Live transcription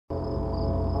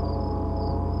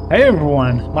Hey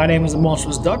everyone, my name is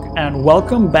MonstrousDuck and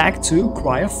welcome back to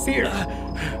Cry of Fear.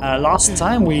 Last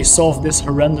time we solved this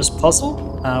horrendous puzzle,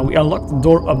 we unlocked the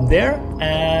door up there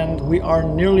and we are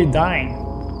nearly dying.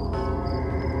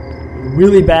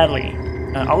 Really badly.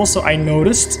 Also I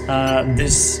noticed the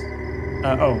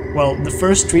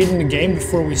first tweet in the game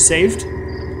before we saved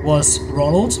was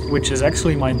Ronald, which is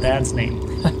actually my dad's name,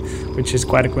 which is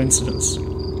quite a coincidence.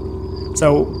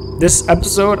 So this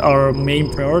episode, our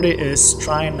main priority is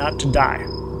trying not to die.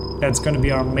 That's going to be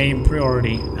our main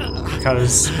priority.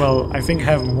 Because, well, I think I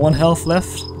have 1 health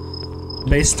left.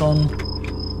 Based on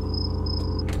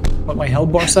what my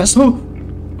health bar says.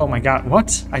 Oh my god,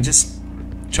 what? I just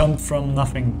jumped from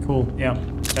nothing. Cool, yeah.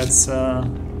 That's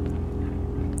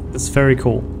very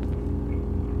cool.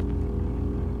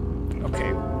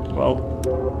 Okay, well,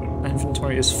 my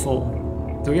inventory is full.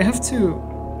 Do you have to...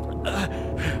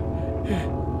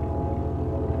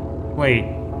 Wait,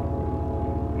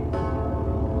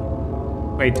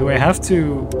 do I have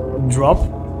to drop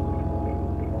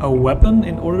a weapon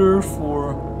in order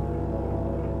for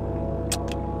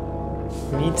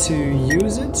me to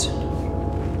use it?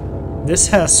 This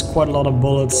has quite a lot of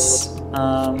bullets.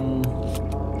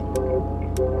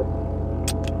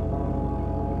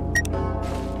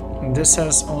 This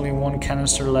has only 1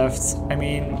 canister left. I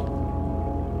mean...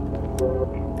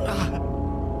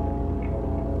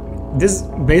 This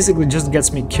basically just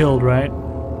gets me killed, right?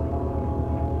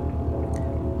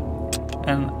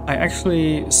 And I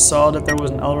actually saw that there was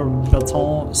an other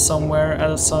baton somewhere at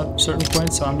a certain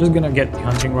point, so I'm just gonna get the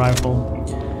hunting rifle.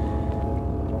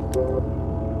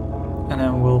 And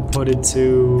then we'll put it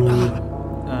to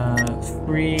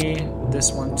 3,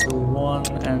 this one to 1,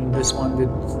 and this one to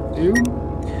 2.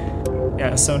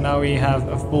 Yeah, so now we have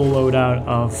a full loadout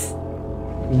of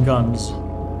guns.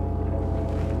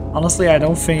 Honestly, I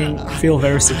don't feel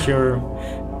very secure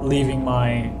leaving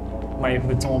my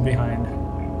baton behind,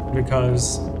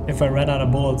 because if I run out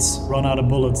of bullets,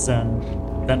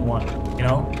 then what? You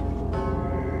know?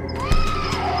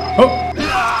 Oh,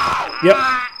 yep.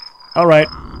 All right.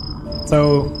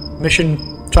 So mission: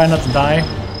 try not to die.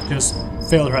 Just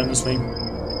failed horrendously.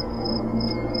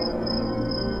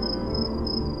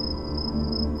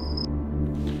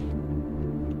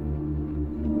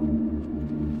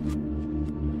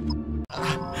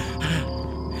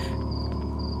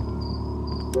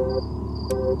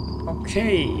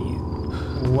 Okay,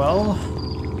 well,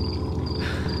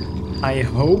 I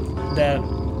hope that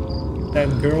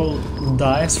girl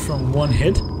dies from 1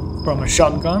 hit from a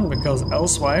shotgun, because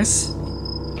elsewise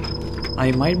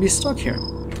I might be stuck here.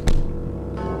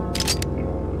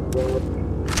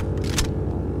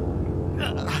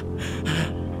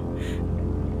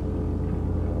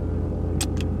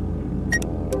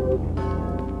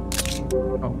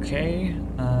 Okay,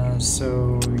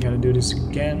 so we gotta do this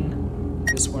again.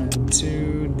 This one in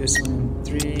 2, this one in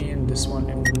 3, and this one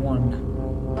in 1.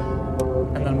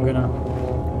 And then I'm gonna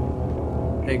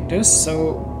take this.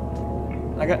 So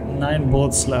I got 9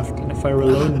 bullets left, and if I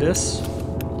reload this,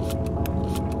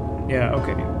 yeah,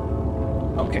 okay,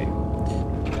 okay.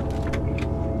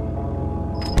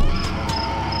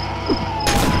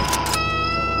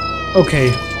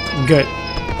 Okay, good.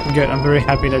 I'm very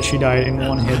happy that she died in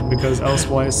 1 hit, because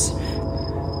elsewise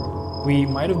we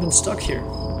might have been stuck here.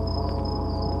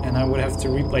 And I would have to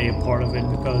replay a part of it,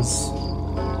 because,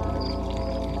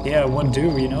 yeah, what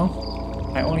do, you know?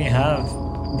 I only have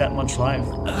that much life.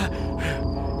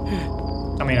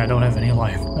 I mean, I don't have any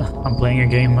life. I'm playing a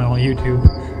game on YouTube,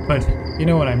 but you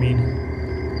know what I mean.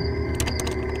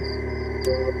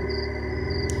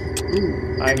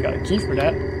 Ooh, I got a key for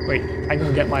that. Wait, I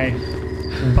can get my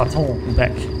baton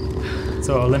back.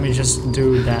 So let me just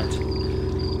do that.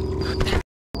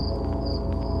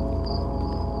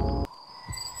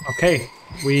 Okay,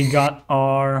 we got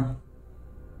our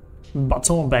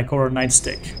baton back, or a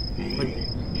nightstick.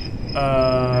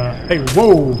 Hey,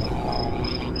 whoa!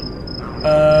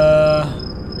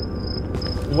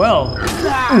 Well,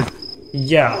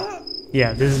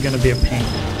 yeah, this is gonna be a pain.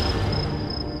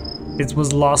 It was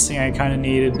the last thing I kind of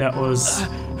needed. That was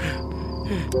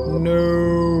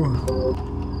no.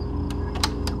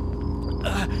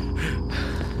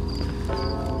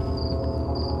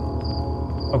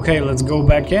 Okay, let's go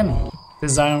back in.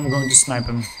 This time I'm going to snipe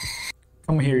him.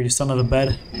 Come here, you son of a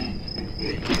bed.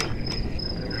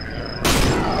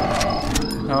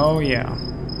 Oh yeah,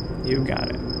 you got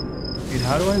it. Dude,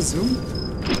 how do I zoom?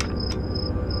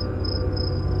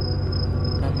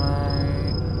 Am I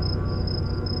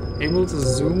able to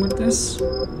zoom with this?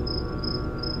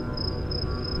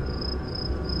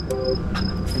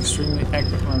 Extremely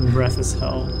accurate when breath is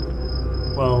held.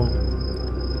 Well...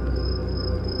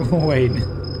 Wait.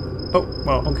 Oh,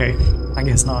 well, okay. I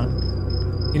guess not.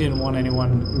 He didn't want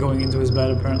anyone going into his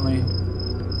bed, apparently.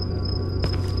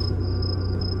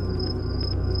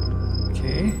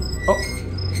 Okay. Oh!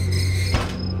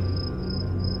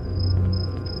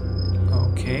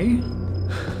 Okay.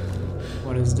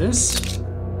 What is this?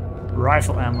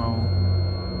 Rifle ammo.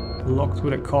 Locked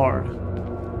with a card.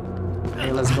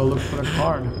 Hey, let's go look for the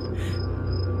card.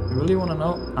 You really want to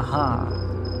know? Aha.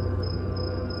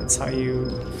 That's how you...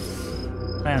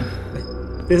 Man,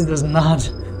 this does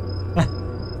not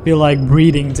feel like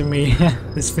breathing to me.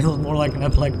 This feels more like an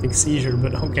epileptic seizure,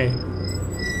 but okay.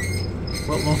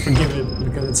 Well, we'll forgive it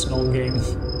because it's an old game.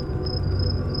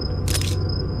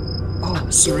 Oh,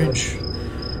 syringe.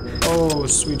 Oh,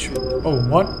 sweet. Oh,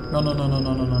 what? No, no, no, no,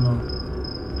 no, no, no, no.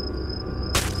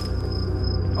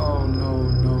 Oh, no,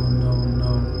 no, no,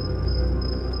 no.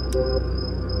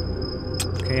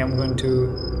 Okay, I'm going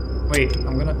to... Wait,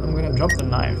 I'm gonna drop the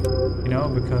knife, you know,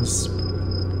 because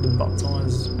the bottle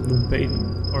is the bait,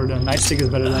 or the nightstick is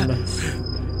better than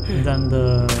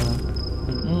the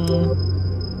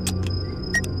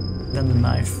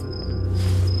knife.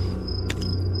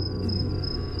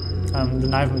 The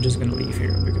knife I'm just gonna leave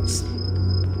here because.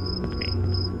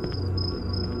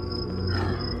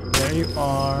 There you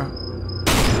are.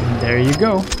 There you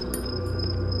go.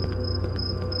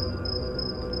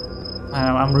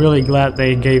 I'm really glad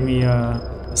they gave me a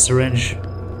syringe.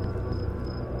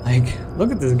 Like,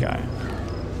 look at this guy.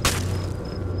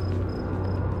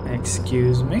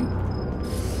 Excuse me.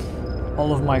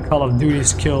 All of my Call of Duty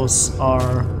skills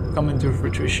are coming to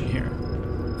fruition here.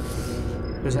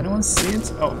 Does anyone see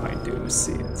it? Oh, I do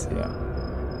see it, yeah.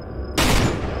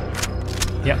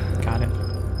 Yep, got it.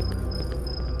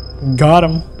 Got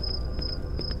him.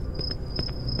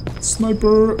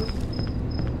 Sniper.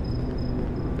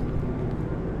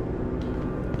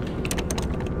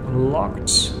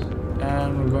 Locked,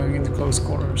 and we're going into close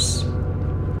quarters.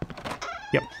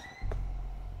 Yep.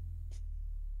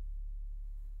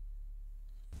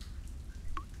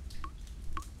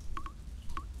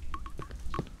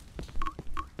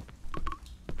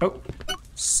 Oh,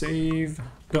 save.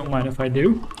 Don't mind if I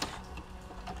do.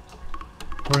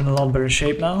 We're in a lot better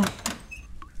shape now.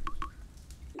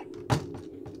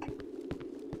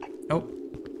 Oh.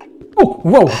 Oh,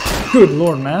 whoa! Good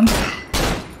lord, man.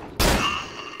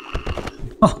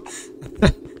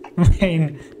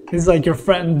 Main is like your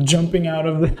friend jumping out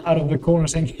of the corner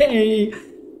saying, "Hey!"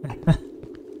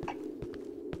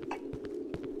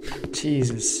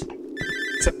 Jesus.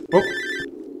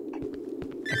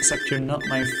 Except you're not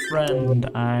my friend.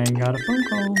 I got a phone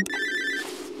call.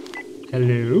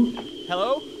 Hello?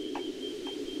 Hello?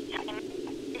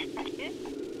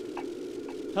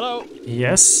 Hello?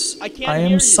 Yes, I can't I hear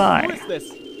am you. Sai. Who is this?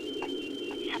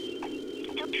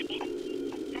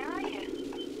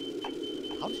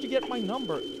 How did you get my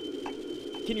number?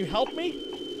 Can you help me?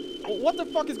 What the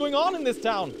fuck is going on in this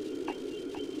town?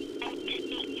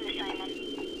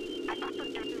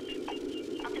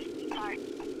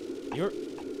 You're...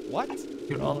 what?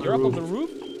 You're on the You're roof. up on the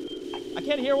roof? I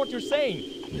can't hear what you're saying.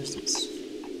 What is this?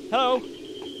 Hello?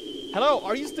 Hello,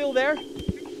 are you still there?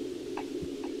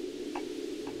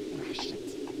 Ah,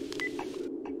 shit.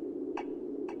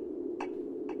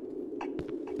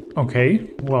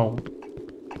 Okay, well.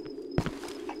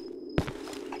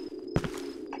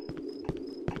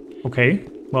 Okay,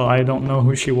 well, I don't know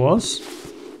who she was.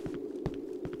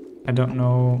 I don't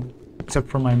know, except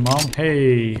for my mom.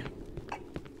 Hey!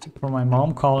 Except for my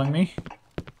mom calling me.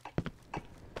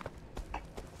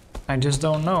 I just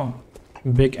don't know.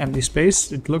 Big empty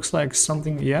space. It looks like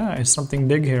something, yeah, it's something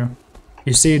big here.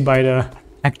 You see it by the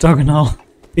octagonal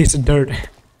piece of dirt.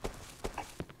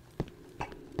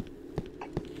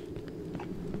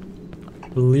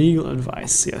 Legal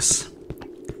advice, yes.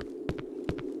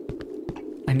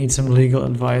 I need some legal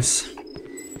advice.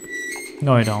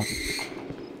 No, I don't.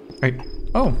 Wait.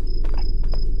 Oh.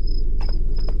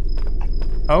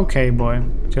 Okay, boy.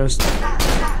 Just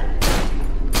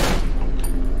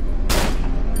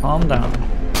calm down.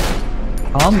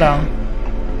 Calm down.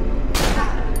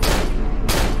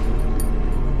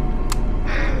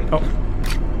 Oh.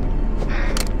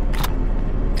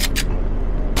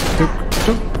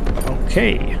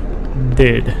 Okay.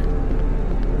 Did.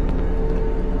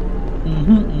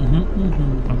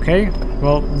 Okay.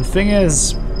 Well, the thing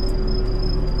is,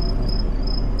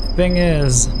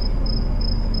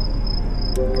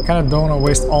 I kind of don't want to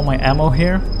waste all my ammo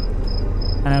here,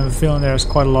 and I have a feeling there's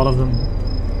quite a lot of them.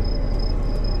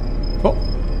 Oh,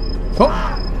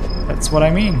 oh, that's what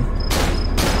I mean.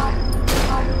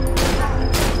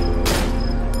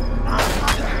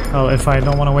 Well, if I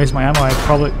don't want to waste my ammo, I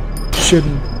probably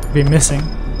shouldn't be missing.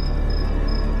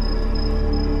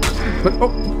 But,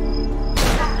 oh.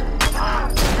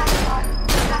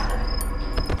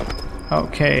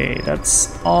 Okay,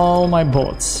 that's all my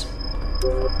bullets.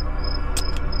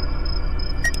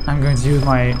 I'm going to use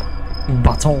my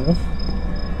baton.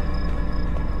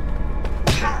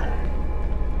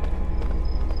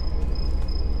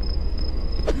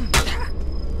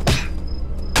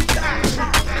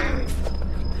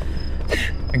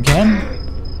 Again?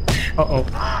 Uh-oh.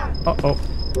 Uh-oh.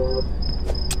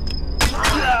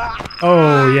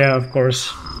 Oh, yeah, of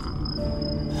course.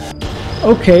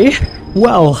 Okay,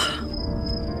 well.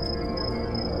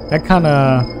 That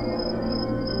kinda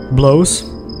blows.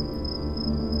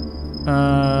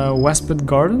 Westwood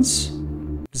Gardens?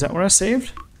 Is that where I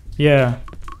saved? Yeah.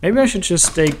 Maybe I should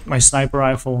just take my sniper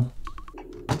rifle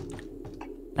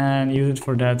and use it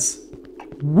for that.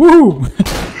 Woo!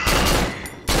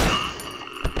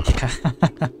 Yeah.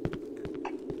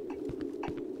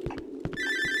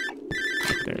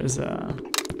 There's a...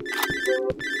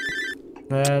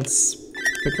 Let's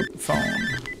pick up the phone.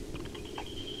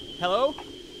 Hello?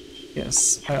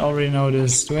 Yes, I already know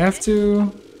this. Do I have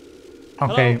to...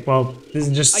 Okay, Hello? well, this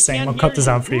is just the same. I'll cut this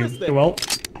out for you. Well,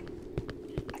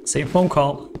 same phone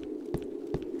call.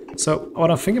 So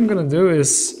what I think I'm gonna do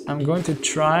is I'm going to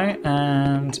try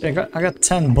and I got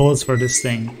 10 bullets for this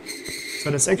thing,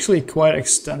 so that's actually quite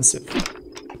extensive.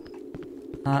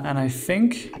 And I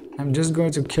think I'm just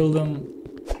going to kill them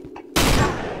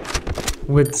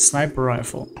with the sniper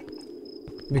rifle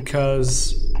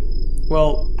because,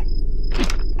 well.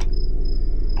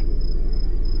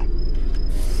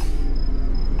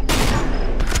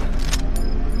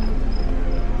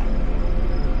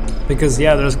 Because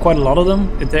yeah, there's quite a lot of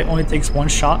them. It only takes one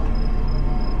shot.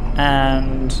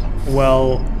 And,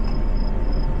 well...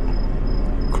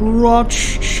 Crotch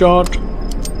shot.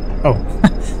 Oh.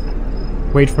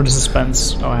 Wait for the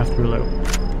suspense. Oh, I have to reload.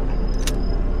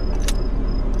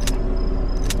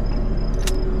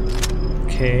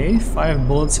 Okay, 5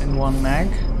 bullets in 1 mag.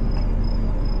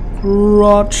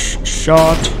 Crotch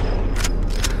shot.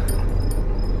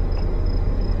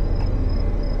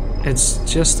 It's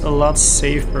just a lot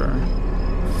safer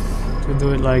to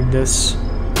do it like this.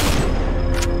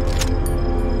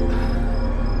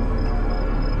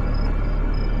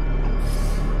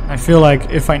 I feel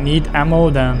like if I need ammo,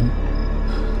 then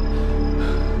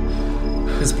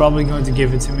it's probably going to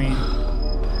give it to me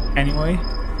anyway.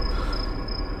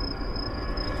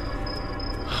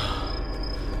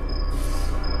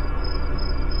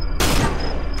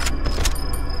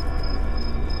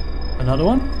 Another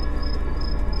one?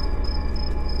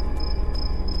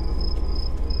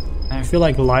 I feel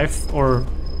like life or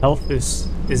health is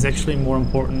actually more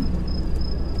important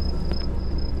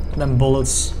than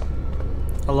bullets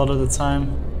a lot of the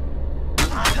time.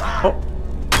 Oh.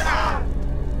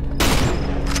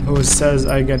 Who says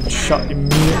I get shot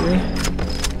immediately?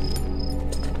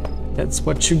 That's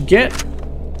what you get.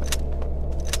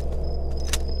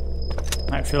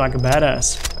 I feel like a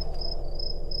badass.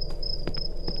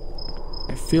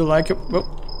 I feel like a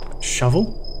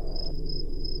shovel.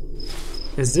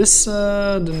 Is this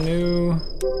the new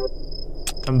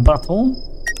baton?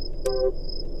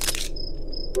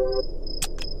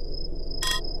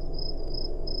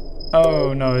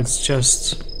 Oh no, it's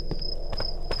just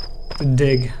the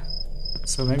dig.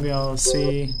 So maybe I'll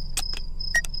see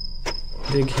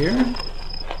dig here.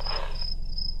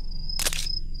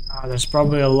 Ah, there's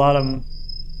probably a lot of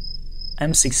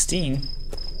M16.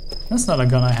 That's not a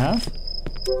gun I have.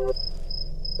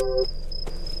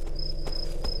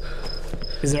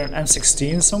 Is there an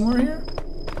M16 somewhere here?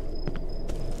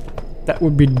 That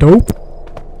would be dope.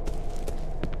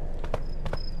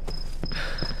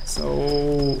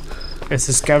 So it's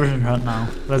a scavenger hunt now.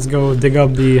 Let's go dig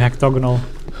up the hectagonal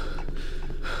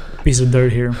piece of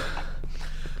dirt here.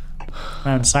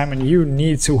 Man, Simon, you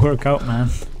need to work out, man.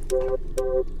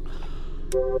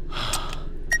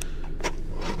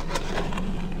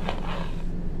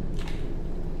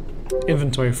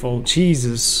 Inventory full.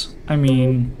 Jesus. I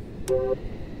mean,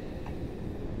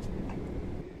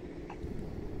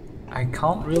 I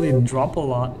can't really drop a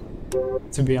lot,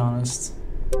 to be honest.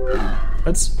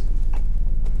 Let's...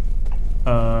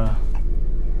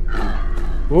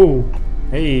 Whoa.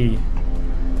 Hey.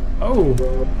 Oh.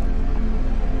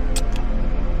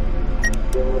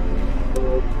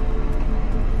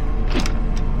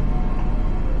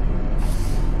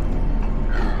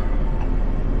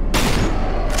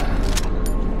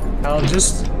 I'll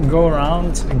just go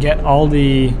around and get all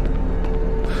the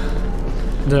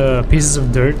pieces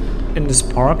of dirt in this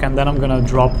park, and then I'm gonna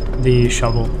drop the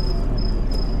shovel.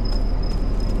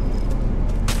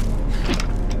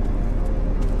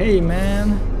 Hey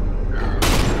man,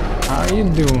 how you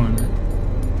doing?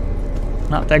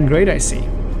 Not that great, I see.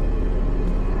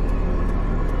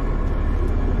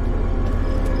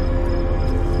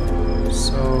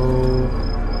 So...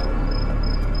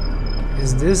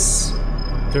 is this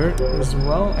dirt as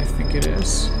well? I think it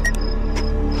is.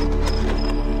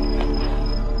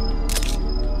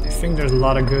 I think there's a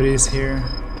lot of goodies here.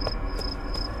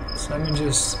 So let me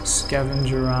just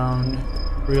scavenge around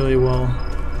really well.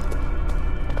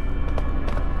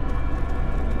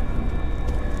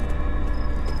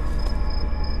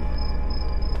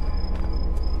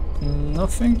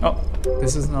 Nothing? Oh,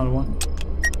 this is another one.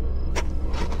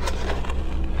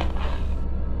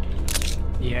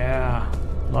 Yeah,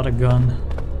 a lot of gun.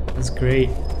 That's great.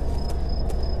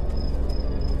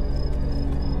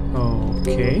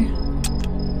 Okay.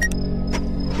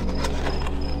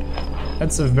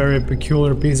 That's a very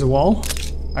peculiar piece of wall,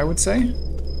 I would say.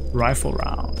 Rifle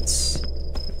rounds.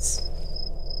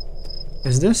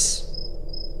 Is this?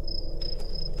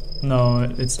 No,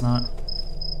 it's not.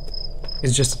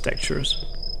 It's just the textures.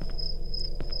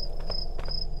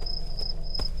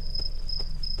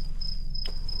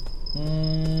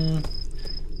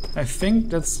 I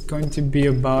think that's going to be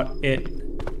about it.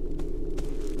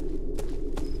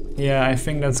 Yeah, I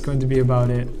think that's going to be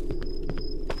about it.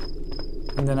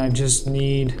 And then I just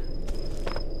need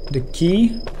the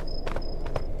key.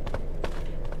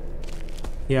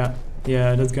 Yeah,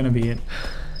 that's gonna be it.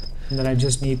 And then I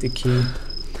just need the key.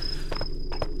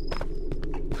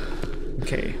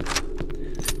 Okay,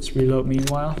 let's reload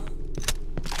meanwhile.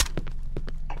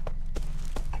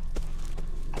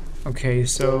 Okay,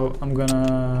 so I'm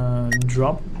gonna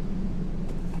drop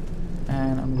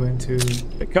and I'm going to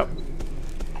pick up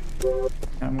and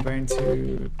I'm going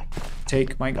to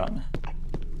take my gun.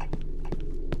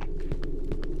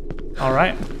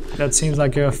 Alright, that seems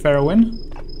like a fair win.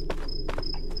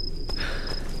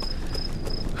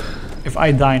 If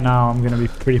I die now, I'm gonna be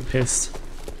pretty pissed.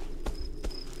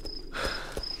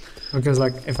 Because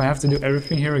like, if I have to do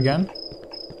everything here again...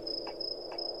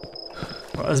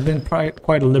 Well, it's been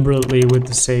quite deliberately with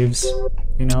the saves,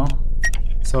 you know?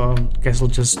 So I guess I'll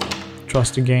just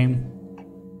trust the game.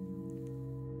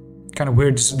 Kind of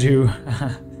weird to do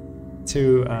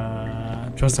to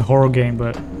trust a horror game,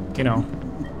 but you know.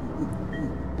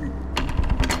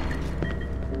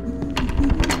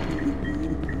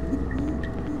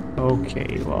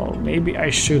 Okay, well, maybe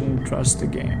I shouldn't trust the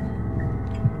game.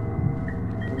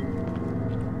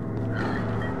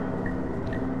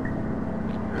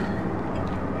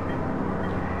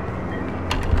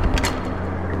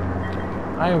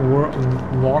 I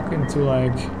walk into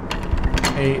like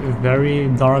a very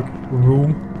dark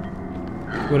room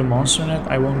with a monster in it,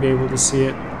 I won't be able to see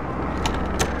it.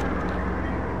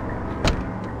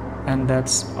 And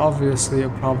that's obviously a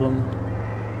problem.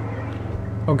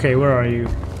 Okay, where are you?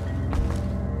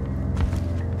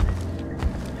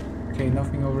 Okay,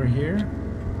 nothing over here.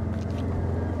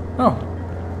 Oh,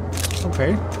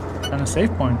 okay, and a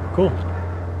save point, cool.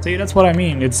 See, that's what I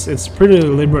mean, it's pretty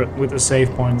deliberate with the save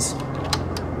points.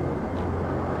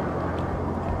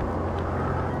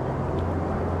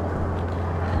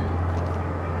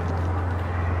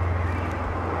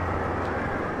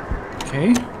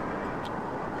 Okay.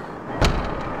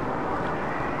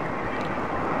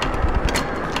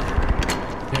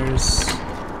 There's...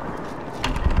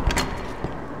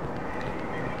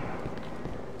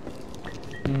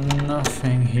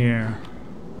 nothing here.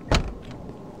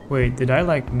 Wait, did I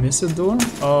like miss a door?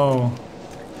 Oh.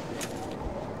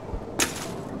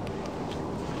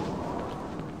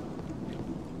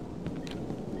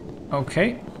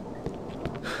 Okay.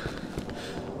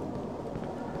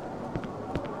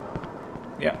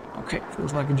 Yeah, okay,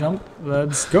 feels like a jump.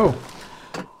 Let's go.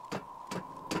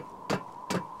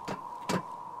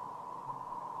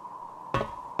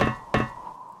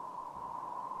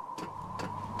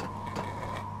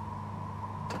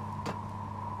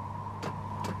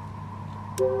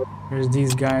 There's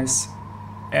these guys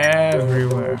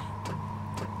everywhere.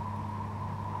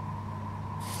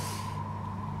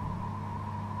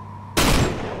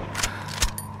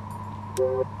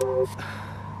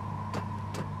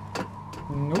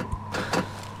 Nope.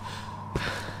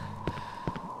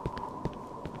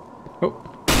 Oh.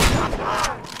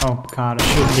 Oh god, I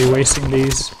shouldn't be wasting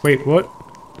these. Wait, what?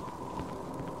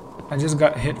 I just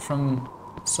got hit from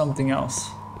something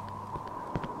else.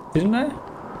 Didn't I?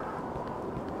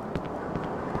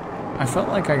 I felt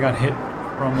like I got hit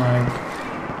from like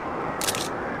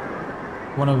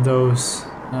one of those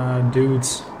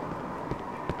dudes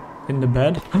in the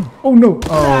bed. Oh no!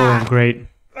 Oh great.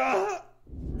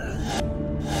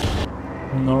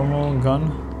 Normal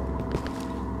gun.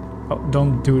 Oh,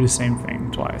 don't do the same thing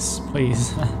twice,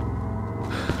 please.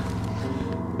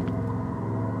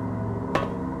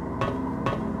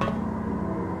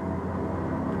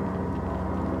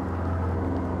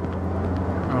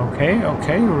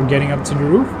 Okay, we're getting up to the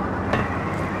roof.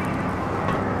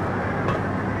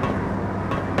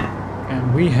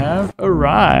 And we have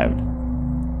arrived.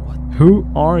 What? Who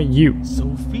are you?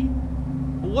 Sophie?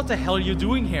 What the hell are you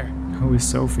doing here? Who is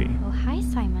Sophie? Oh, hi,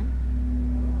 Simon.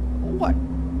 What?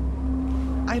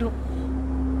 I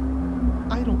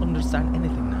don't understand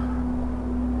anything now.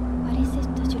 What is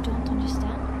it that you don't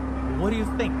understand? What do you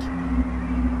think?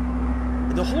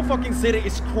 The whole fucking city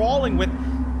is crawling with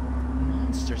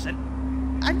monsters, and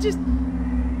I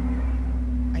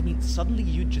mean, suddenly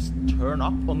you just turn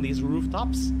up on these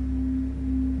rooftops?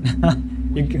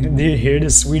 Do you hear the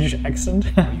Swedish accent?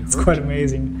 It's hurt? quite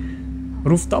amazing.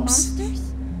 Rooftops?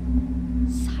 Monsters?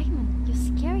 Simon, you're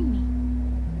scaring me.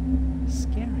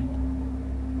 Scaring?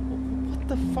 What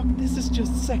the fuck? This is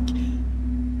just sick.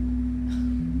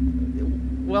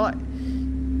 Well,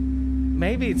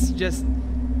 maybe it's just...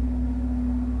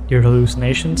 Your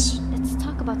hallucinations? Let's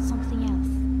talk about something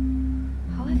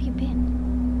else. How have you been?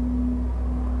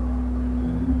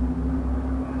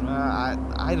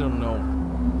 I don't know.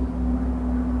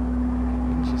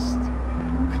 I'm just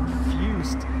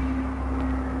confused.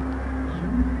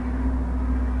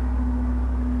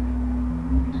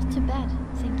 Not too bad,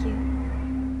 thank you.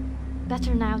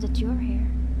 Better now that you're here.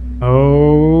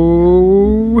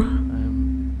 Oh,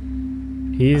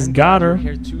 he's I'm got glad her.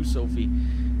 you're here too, Sophie.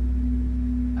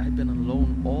 I've been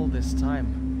alone all this time.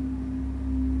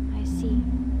 I see.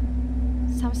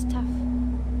 Sounds tough.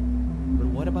 But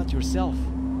what about yourself?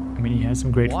 I mean, he has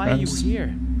some great Why friends. are you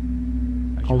here?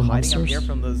 Are All you the hiding up monsters? here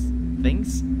from those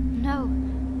things? No,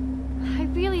 I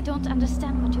really don't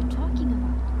understand what you're talking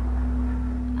about.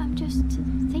 I'm just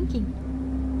thinking.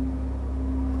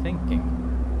 Thinking.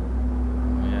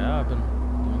 Yeah, I've been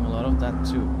doing a lot of that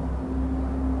too.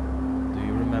 Do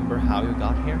you remember how you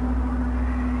got here?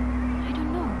 I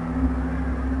don't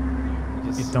know.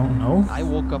 Because You don't know? I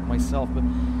woke up myself, but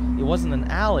it wasn't an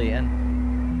alley, and...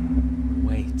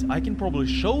 Wait, I can probably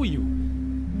show you.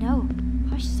 No,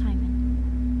 hush,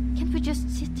 Simon. Can't we just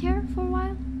sit here for a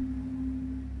while?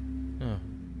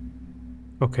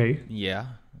 Okay. Yeah.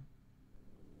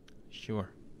 Sure.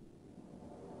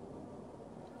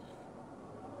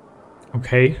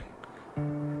 Okay.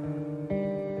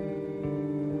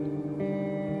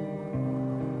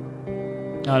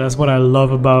 That's what I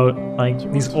love about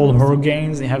these old horror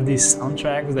games. They have these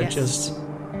soundtracks that Yes. just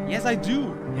Yes, I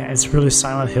do. yeah, it's really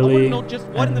Silent I want Hilly. to know just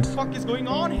what in the and fuck is going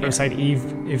on here. Parasite Eve,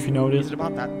 if you Is noticed. it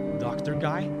about that doctor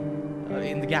guy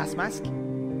in the gas mask?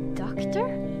 Doctor?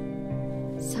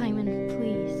 Simon,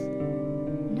 please.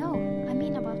 No, I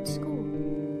mean about school.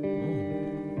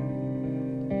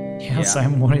 Yeah, Yeah.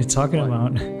 Simon, what are you talking What?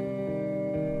 about?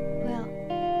 Well,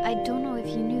 I don't know if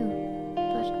you knew,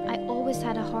 but I always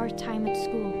had a hard time at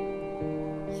school.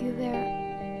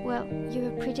 You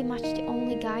were pretty much the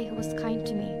only guy who was kind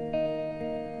to me.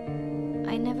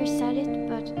 I never said it,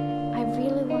 but I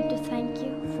really want to thank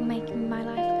you for making my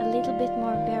life a little bit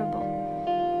more bearable.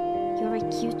 You're a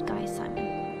cute guy,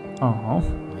 Simon. Oh,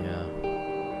 Yeah.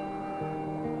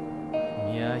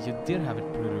 Yeah, you did have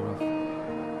it pretty rough.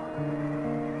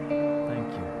 Thank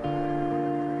you.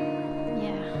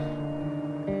 Yeah.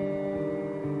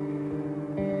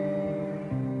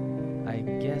 I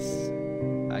guess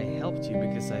I helped you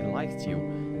because I liked you.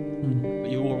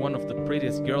 You were one of the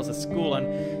prettiest girls at school, and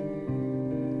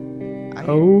I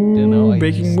don't know, I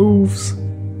making just- moves.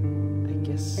 I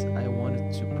guess I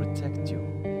wanted to protect you.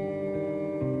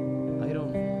 I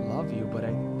don't love you, but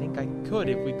I think I could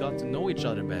if we got to know each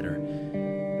other better.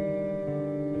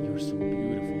 You're so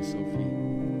beautiful, Sophie.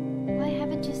 Why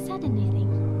haven't you said anything?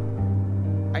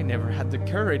 I never had the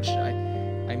courage.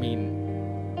 I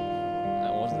mean,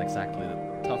 I wasn't exactly the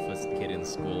toughest kid in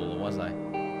school, was I?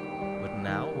 But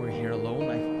now we're here alone.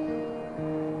 I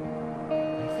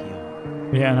feel.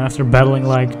 Yeah, and after battling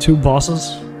like 2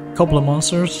 bosses, a couple of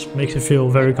monsters, makes you feel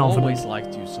very confident. Always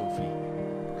liked you, Sophie.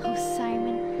 Oh,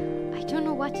 Simon, I don't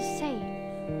know what to say.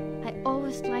 I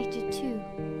always liked you too,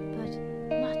 but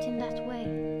not in that way.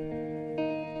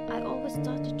 I always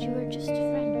thought that you were just a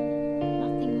friend,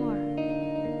 nothing more.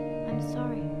 I'm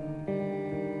sorry.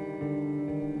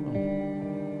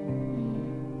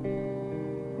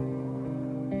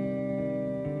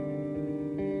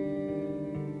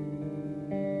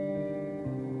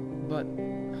 But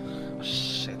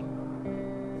shit.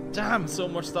 Damn, so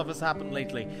much stuff has happened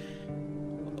lately.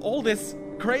 All this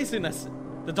craziness,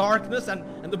 the darkness and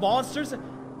the monsters. I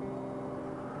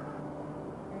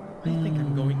think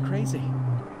I'm going crazy.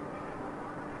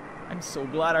 I'm so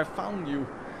glad I found you.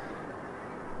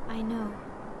 I know.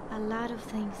 A lot of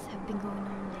things have been going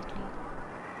on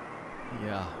lately.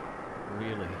 Yeah,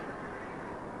 really.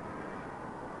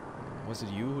 Was it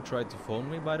you who tried to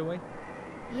phone me, by the way?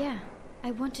 Yeah,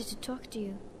 I wanted to talk to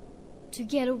you. To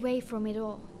get away from it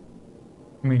all.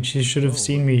 I mean, she should have Oh,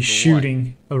 seen me but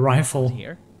shooting a rifle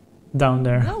Here? down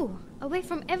there. No, away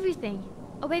from everything.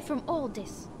 Away from all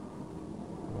this.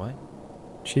 What?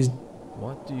 She's...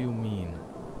 What do you mean?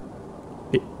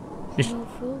 You know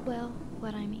full well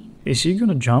what I mean. Is she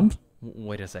gonna jump?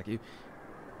 Wait a sec. You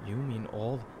mean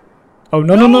all? Oh,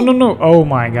 no, no, no, no, no. Oh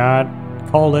my god.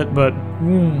 Called it, but...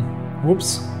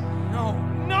 whoops. No!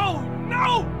 No!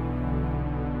 No!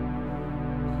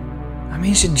 I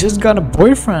mean, she just got a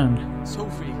boyfriend.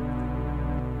 Sophie.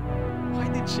 Why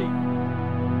did she?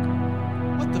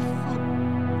 What the fuck?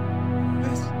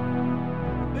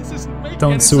 This isn't making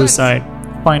Don't any suicide.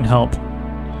 Find help.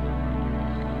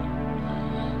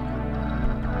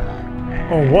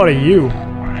 Oh, what are you?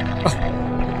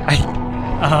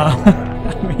 Oh,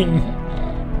 I mean,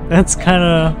 that's kind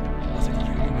of... Was it you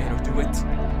who made her do it?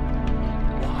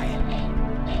 Why?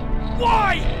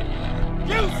 Why?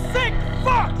 You sick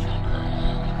fuck!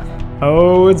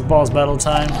 Oh, it's boss battle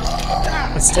time.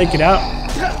 Let's take it out.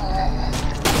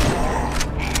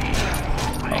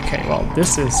 Okay, well,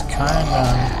 this is kind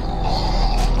of...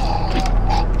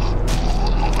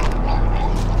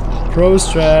 Pro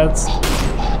strats.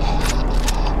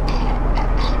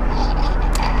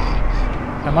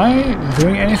 Am I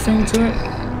doing anything to it?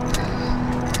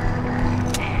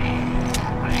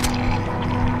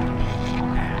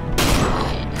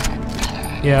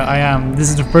 Yeah, I am. This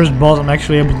is the first boss I'm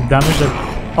actually able to damage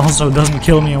that also doesn't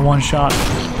kill me in one shot.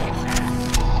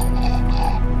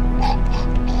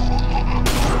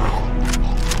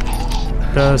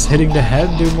 Does hitting the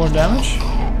head do more damage?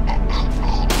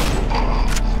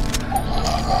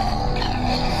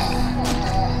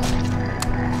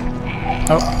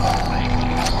 Oh.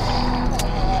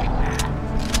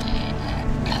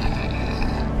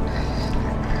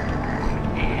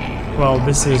 Well,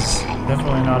 this is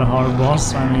definitely not a hard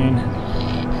boss, I mean...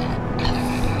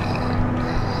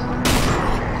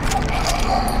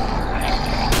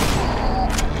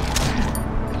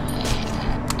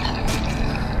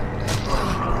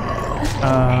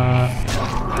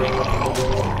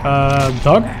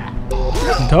 Duck?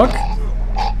 Duck?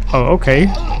 Oh, okay.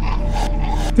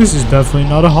 This is definitely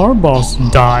not a hard boss.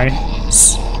 Die.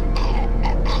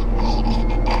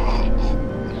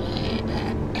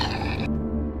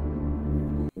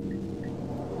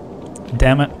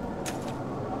 Damn it.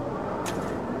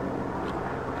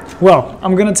 Well,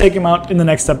 I'm gonna take him out in the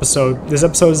next episode. This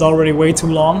episode is already way too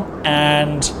long,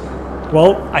 and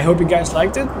well, I hope you guys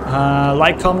liked it.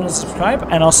 Like, comment, and subscribe,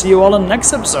 and I'll see you all in the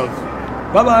next episode.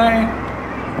 Bye bye!